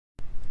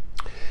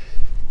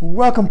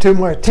Welcome to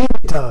Martini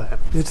Time.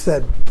 It's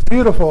that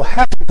beautiful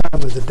happy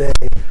time of the day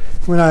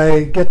when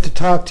I get to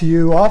talk to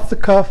you off the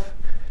cuff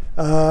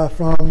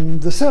from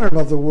the center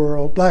of the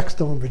world,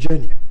 Blackstone,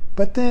 Virginia.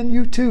 But then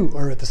you too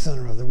are at the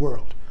center of the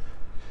world.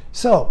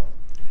 So,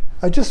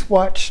 I just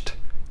watched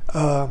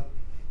The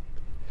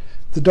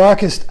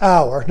Darkest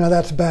Hour. Now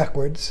that's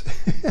backwards.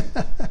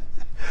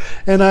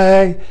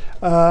 And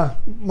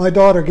my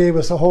daughter gave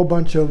us a whole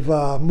bunch of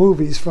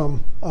movies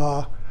from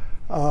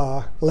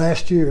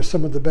last year,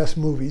 some of the best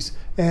movies.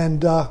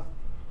 And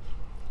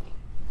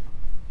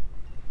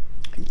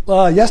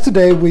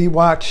yesterday we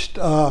watched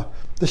The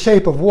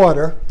Shape of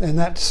Water, and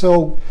that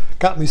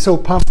got me so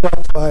pumped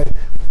up. I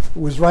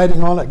was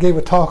writing on it, gave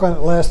a talk on it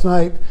last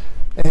night,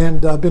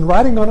 and I've been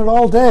writing on it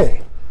all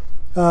day.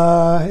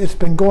 It's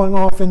been going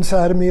off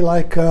inside of me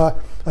like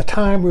a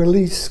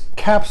time-release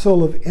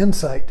capsule of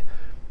insight.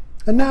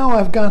 And now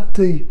I've got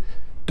The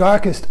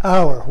Darkest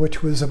Hour,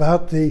 which was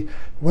about the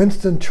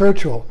Winston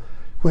Churchill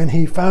when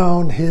he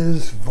found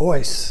his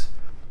voice,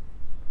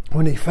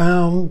 when he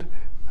found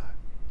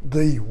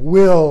the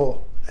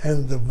will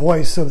and the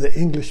voice of the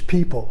English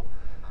people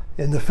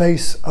in the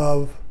face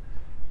of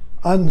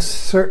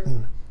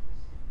uncertain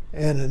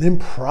and an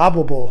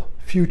improbable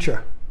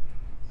future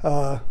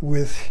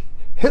with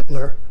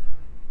Hitler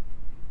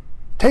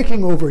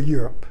taking over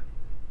Europe.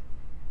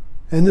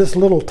 And this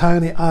little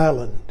tiny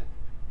island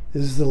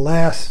is the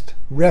last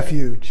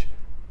refuge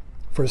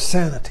for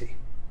sanity.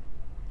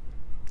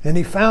 And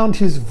he found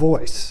his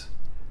voice.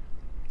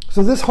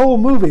 So this whole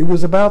movie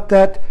was about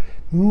that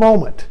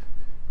moment.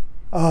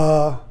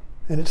 And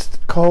it's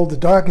called The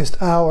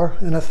Darkest Hour.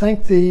 And I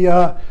think the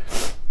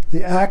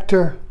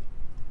actor,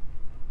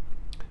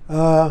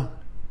 can't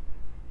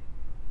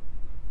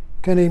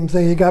even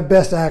think, he got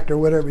Best Actor,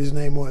 whatever his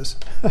name was.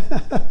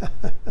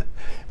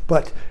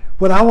 But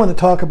what I want to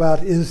talk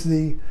about is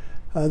the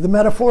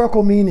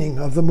metaphorical meaning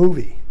of the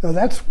movie.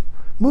 Now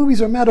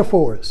movies are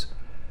metaphors.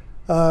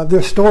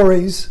 They're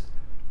stories.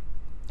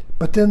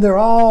 But then they're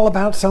all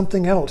about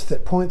something else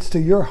that points to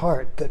your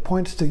heart, that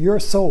points to your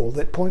soul,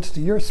 that points to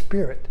your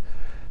spirit,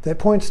 that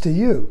points to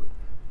you.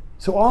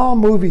 So all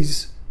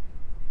movies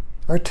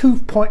are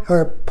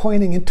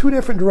pointing in two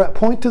different directions.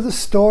 Point to the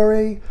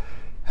story,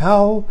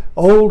 how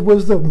old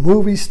was the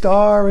movie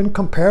star, and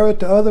compare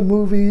it to other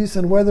movies,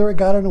 and whether it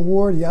got an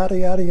award, yada,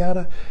 yada,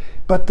 yada.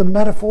 But the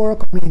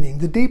metaphorical meaning,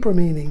 the deeper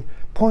meaning,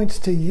 points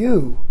to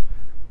you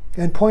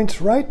and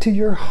points right to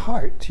your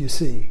heart, you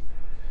see.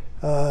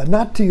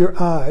 Not to your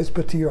eyes,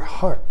 but to your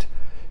heart.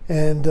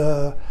 And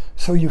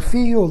so you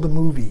feel the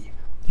movie.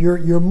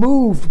 You're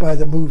moved by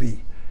the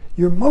movie.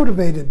 You're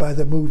motivated by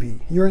the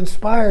movie. You're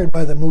inspired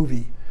by the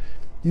movie.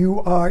 You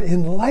are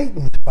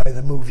enlightened by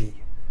the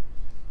movie.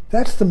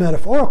 That's the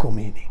metaphorical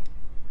meaning.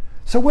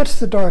 So what's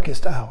the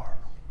darkest hour?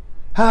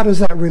 How does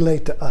that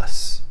relate to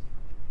us?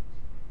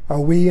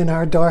 Are we in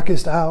our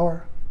darkest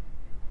hour?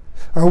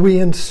 Are we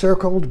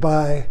encircled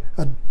by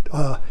an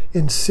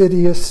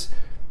insidious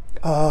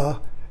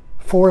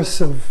force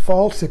of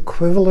false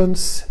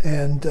equivalence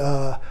and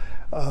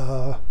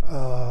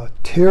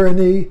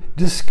tyranny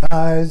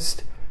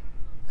disguised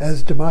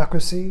as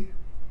democracy?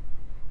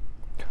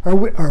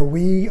 Are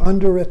we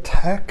under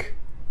attack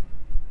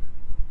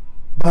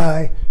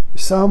by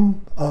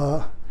something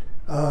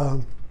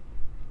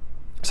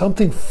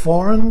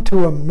foreign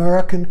to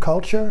American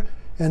culture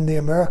and the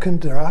American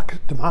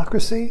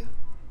democracy?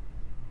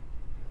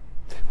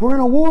 We're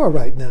in a war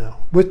right now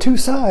with two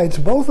sides,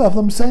 both of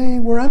them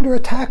saying we're under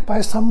attack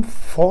by some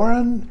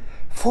foreign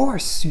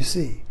force, you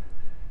see.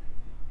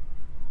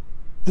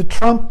 The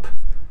Trump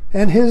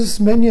and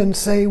his minions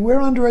say we're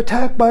under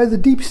attack by the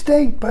deep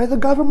state, by the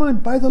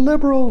government, by the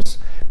liberals,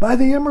 by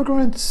the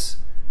immigrants.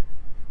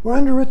 We're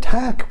under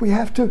attack. We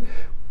have to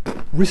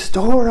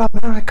restore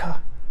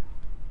America.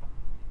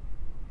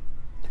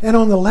 And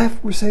on the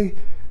left we say,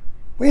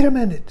 wait a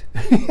minute.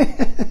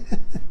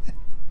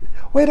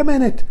 Wait a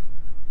minute.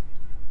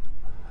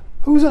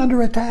 Who's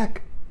under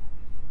attack?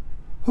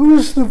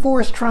 Who's the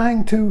force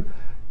trying to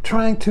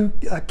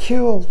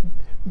kill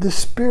the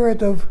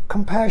spirit of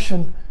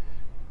compassion?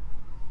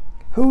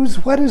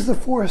 What is the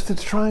force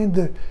that's trying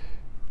to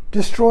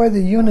destroy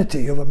the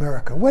unity of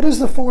America? What is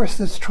the force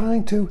that's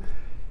trying to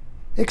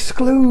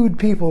exclude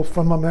people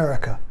from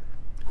America?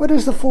 What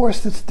is the force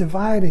that's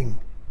dividing?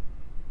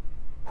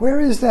 Where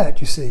is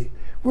that, you see?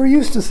 We're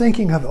used to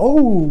thinking of,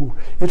 oh,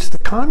 it's the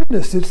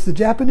communists, it's the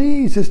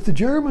Japanese, it's the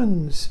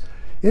Germans.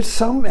 It's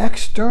some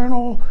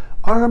external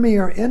army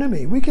or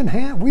enemy. We've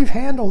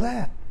handled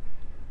that.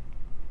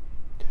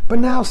 But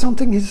now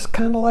something is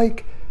kind of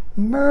like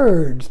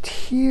merged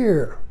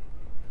here.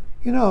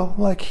 You know,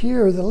 like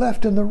here, the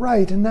left and the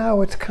right, and now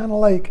it's kind of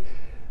like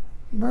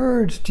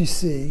merged, you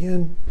see.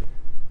 And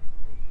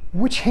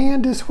which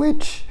hand is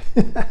which?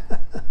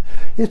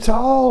 It's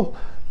all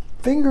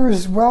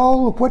fingers.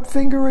 Well, what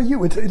finger are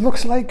you? It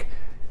looks like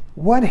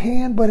one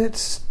hand, but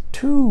it's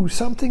two.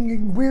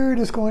 Something weird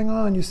is going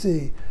on, you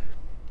see.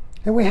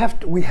 And we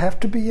have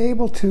to be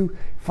able to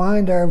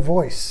find our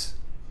voice.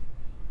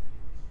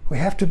 We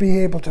have to be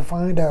able to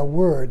find our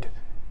word,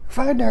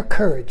 find our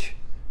courage,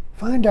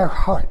 find our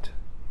heart.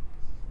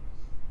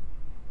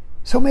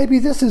 So maybe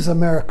this is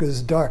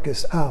America's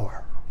darkest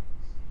hour.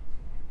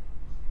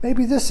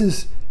 Maybe this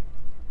is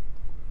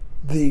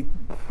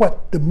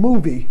what the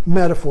movie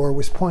metaphor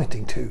was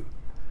pointing to.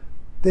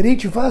 That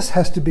each of us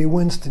has to be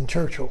Winston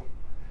Churchill.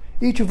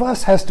 Each of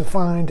us has to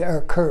find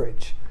our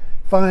courage,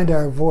 find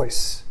our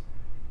voice,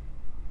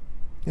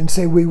 and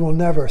say we will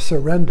never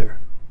surrender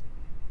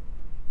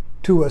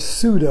to a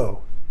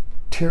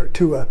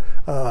to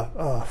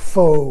a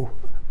faux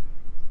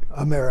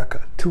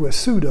America, to a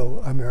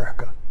pseudo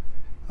America,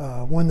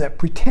 one that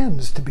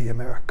pretends to be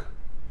America.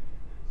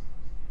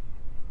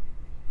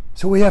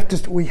 So we have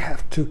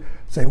to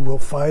say we'll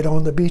fight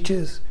on the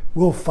beaches,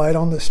 we'll fight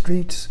on the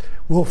streets,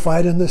 we'll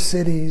fight in the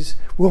cities,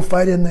 we'll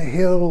fight in the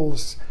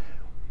hills.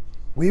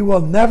 We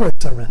will never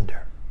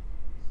surrender.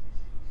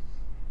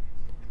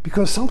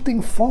 Because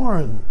something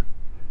foreign,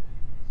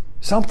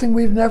 something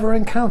we've never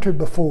encountered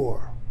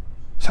before,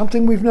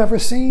 something we've never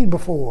seen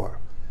before,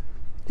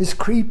 is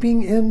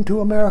creeping into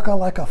America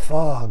like a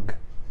fog,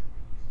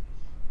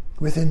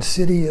 with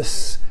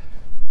insidious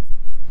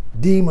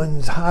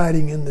demons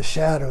hiding in the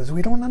shadows.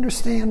 We don't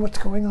understand what's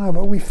going on,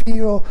 but we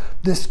feel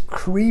this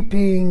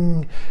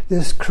creeping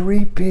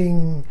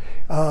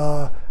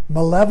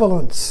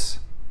malevolence,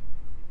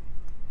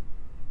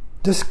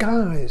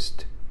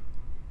 disguised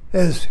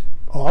as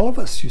all of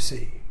us, you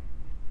see.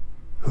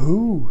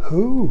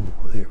 Who?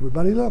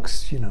 Everybody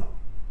looks, you know.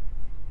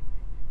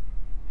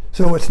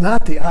 So it's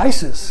not the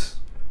ISIS,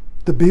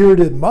 the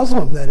bearded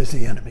Muslim, that is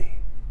the enemy.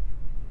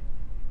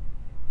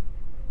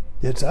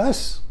 It's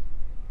us.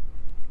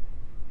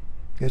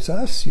 It's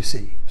us, you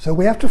see. So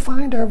we have to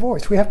find our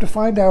voice. We have to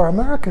find our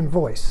American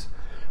voice.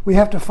 We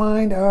have to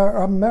find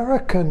our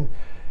American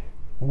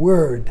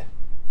word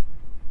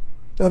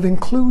of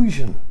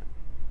inclusion,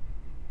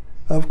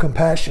 of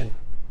compassion,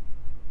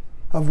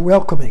 of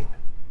welcoming.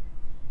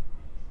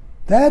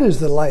 That is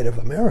the light of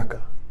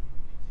America.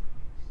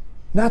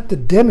 Not the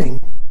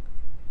dimming,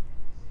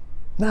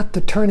 not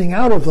the turning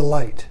out of the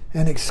light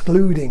and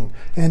excluding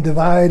and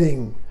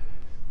dividing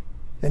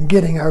and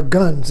getting our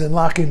guns and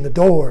locking the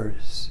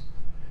doors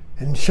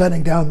and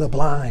shutting down the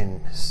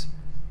blinds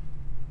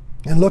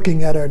and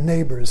looking at our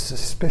neighbors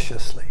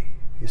suspiciously,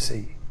 you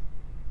see.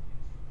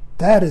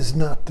 That is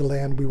not the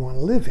land we want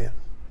to live in.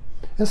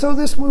 And so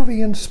this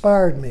movie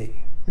inspired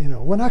me. You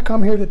know, when I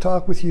come here to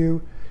talk with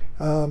you,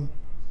 I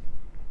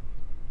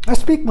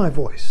speak my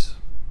voice.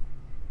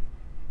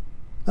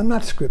 I'm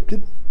not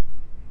scripted.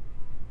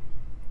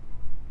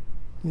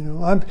 You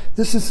know,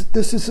 this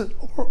is an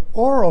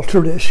oral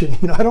tradition.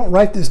 You know, I don't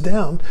write this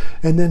down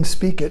and then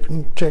speak it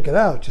and check it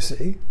out, you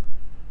see.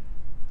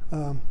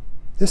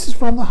 This is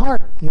from the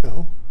heart, you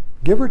know,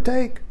 give or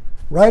take,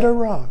 right or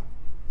wrong,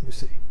 you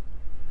see.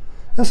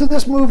 And so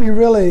this movie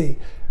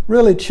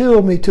really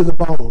chilled me to the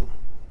bone,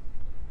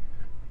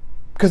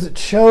 because it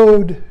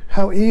showed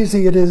how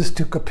easy it is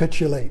to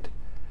capitulate.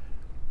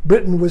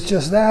 Britain was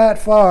just that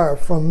far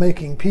from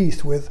making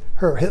peace with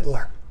her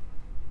Hitler.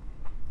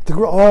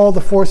 All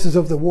the forces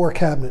of the war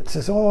cabinet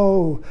says,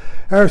 oh,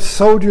 our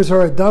soldiers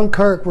are at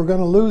Dunkirk, we're going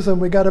to lose them,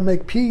 we got to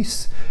make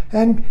peace.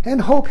 And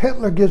hope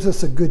Hitler gives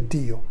us a good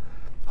deal.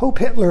 Hope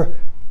Hitler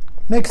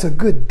makes a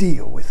good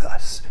deal with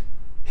us.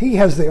 He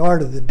has the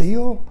art of the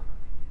deal.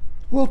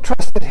 We'll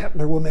trust that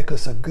Hitler will make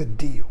us a good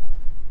deal.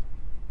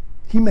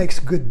 He makes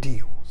good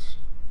deals.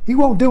 He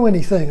won't do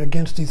anything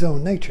against his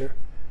own nature.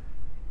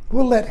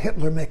 We'll let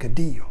Hitler make a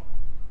deal.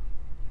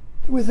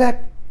 We're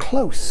that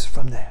close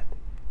from that.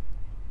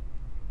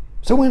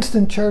 So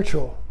Winston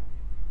Churchill,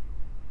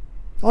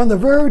 on the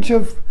verge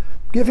of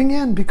giving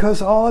in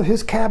because all of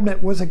his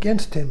cabinet was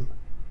against him.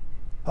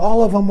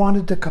 All of them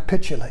wanted to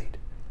capitulate.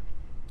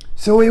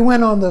 So he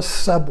went on the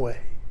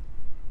subway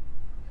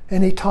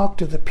and he talked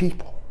to the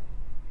people.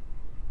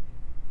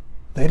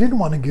 They didn't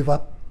want to give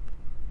up.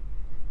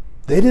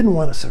 They didn't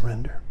want to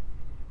surrender.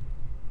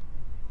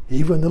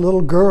 Even the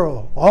little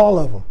girl, all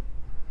of them.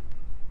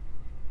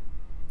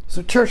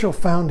 So Churchill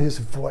found his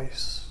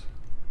voice.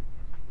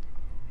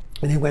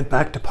 And he went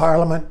back to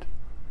Parliament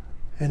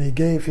and he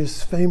gave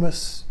his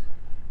famous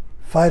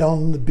fight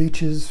on the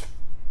beaches,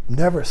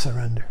 never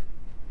surrender.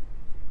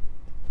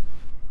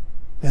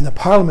 And the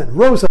Parliament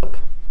rose up,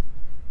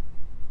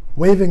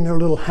 waving their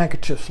little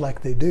handkerchiefs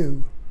like they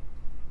do.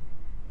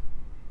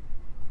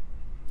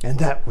 And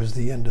that was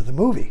the end of the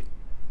movie.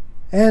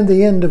 And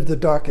the end of the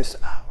darkest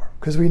hour,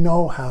 because we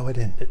know how it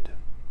ended.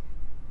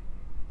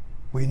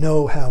 We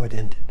know how it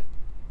ended.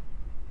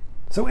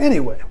 So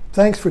anyway,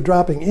 thanks for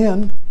dropping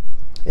in,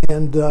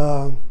 and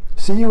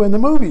see you in the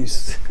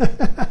movies.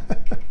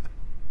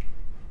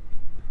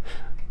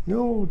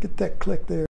 No, get that click there.